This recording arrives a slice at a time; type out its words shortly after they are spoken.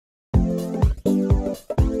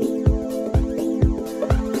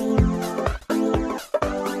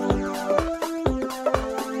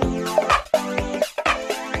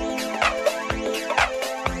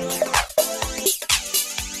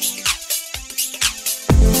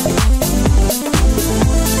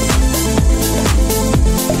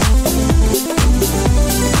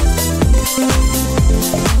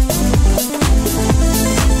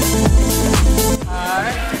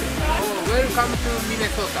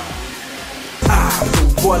I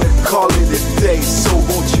don't wanna call it a day, so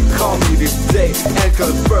won't you call me today and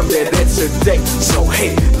confirm that it's a date? So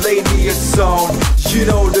hey, lady, it's on. You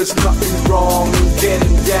know there's nothing wrong in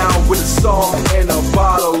getting down with a song and a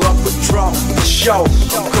bottle of Patron. For sure,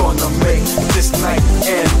 I'm gonna make this night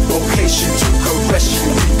an occasion to caress you.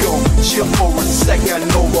 We gon' chill for a second,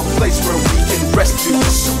 know a place where we can rescue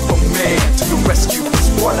the Superman. To the rescue is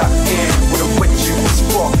what I am. What I went you is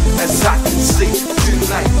for, as I can see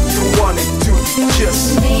tonight. You want it to be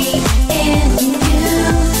just me and you.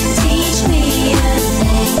 Teach me a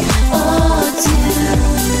thing or two,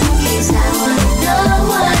 'cause I wanna know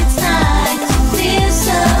what it's like to feel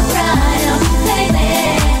so right, oh baby.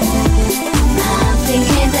 I'm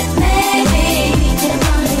thinking that maybe we can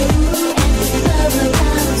rendezvous and love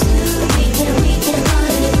around too. We can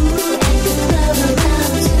rendezvous and love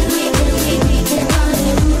around too. We can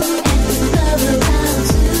rendezvous and love around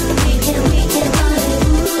too. We can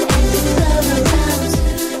rendezvous and love around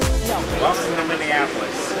too. Welcome to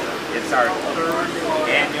Minneapolis. It's our 3rd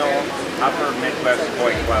annual Upper Midwest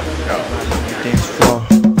Boy Club show. Dance floor,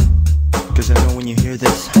 'cause I know when you hear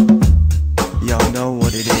this, y'all know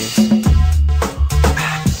what it is.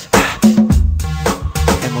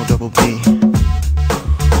 M-O-double-B.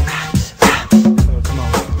 Come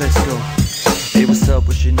on, let's go. Hey, what's up?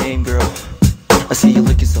 What's your name, girl? I see you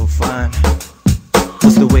looking so fine.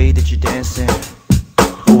 What's the way that you're dancing?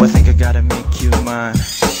 Oh, I think I gotta make you mine.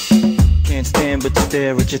 Can't stand but to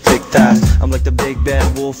stare at your thick thighs. I'm like the big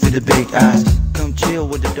bad wolf with the big eyes. Come chill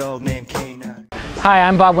with the dog named K9. Hi,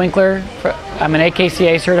 I'm Bob Winkler. I'm an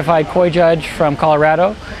AKCA certified koi judge from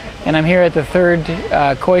Colorado, and I'm here at the 3rd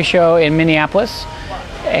koi show in Minneapolis,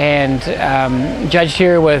 and judged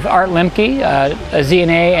here with Art Lemke, a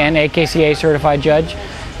ZNA and AKCA certified judge,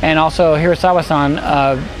 and also Hirasawa-san,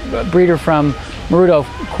 a breeder from Maruto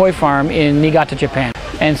Koi Farm in Niigata, Japan.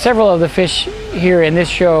 And several of the fish here in this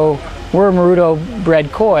show were Maruto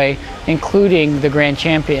bred koi, including the Grand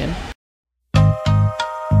Champion.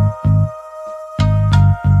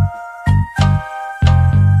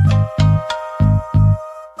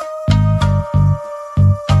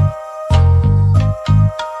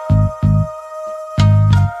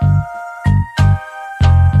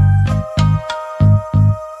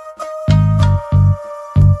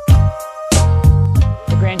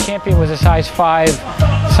 The Grand Champion was a size 5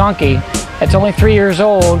 Sanki. It's only 3 years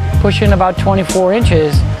old, pushing about 24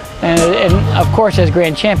 inches, and of course as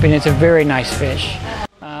Grand Champion it's a very nice fish.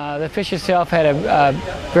 The fish itself had a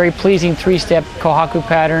very pleasing 3-step kohaku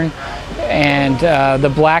pattern, and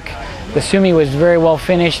the sumi was very well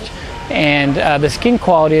finished, and the skin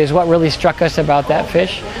quality is what really struck us about that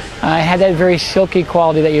fish. It had that very silky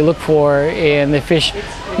quality that you look for in the fish,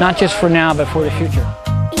 not just for now but for the future.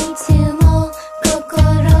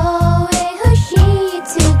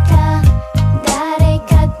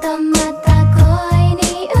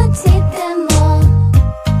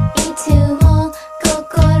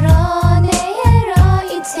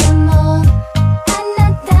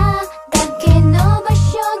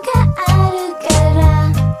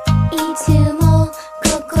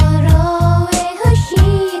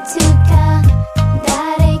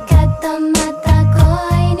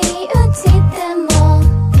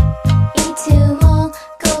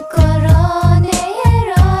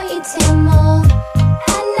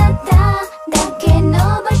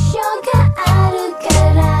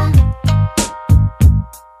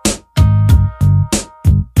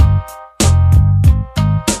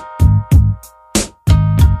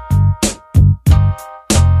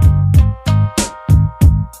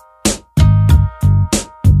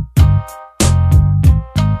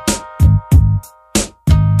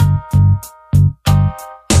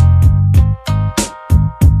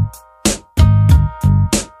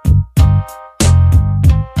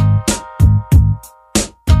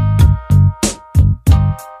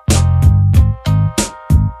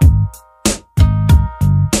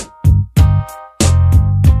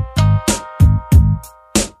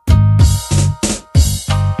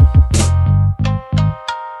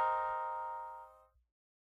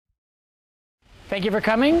 Thank you for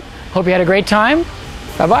coming. Hope you had a great time.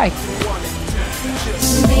 Bye-bye.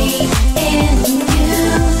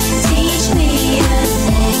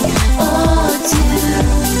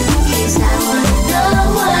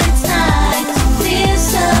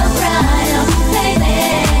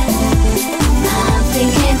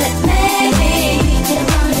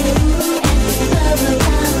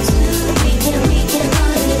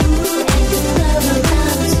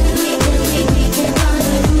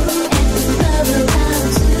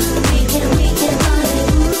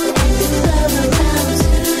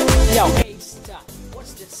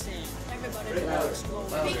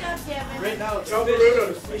 Right now, tell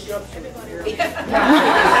Bruno to speak up.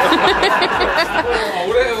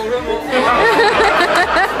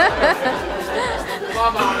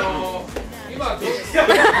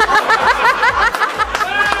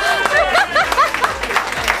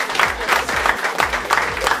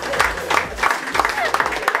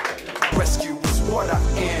 Rescue is what I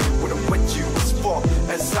am, what I went you is for,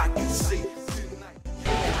 as I can see tonight.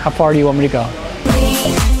 How far do you want me to go?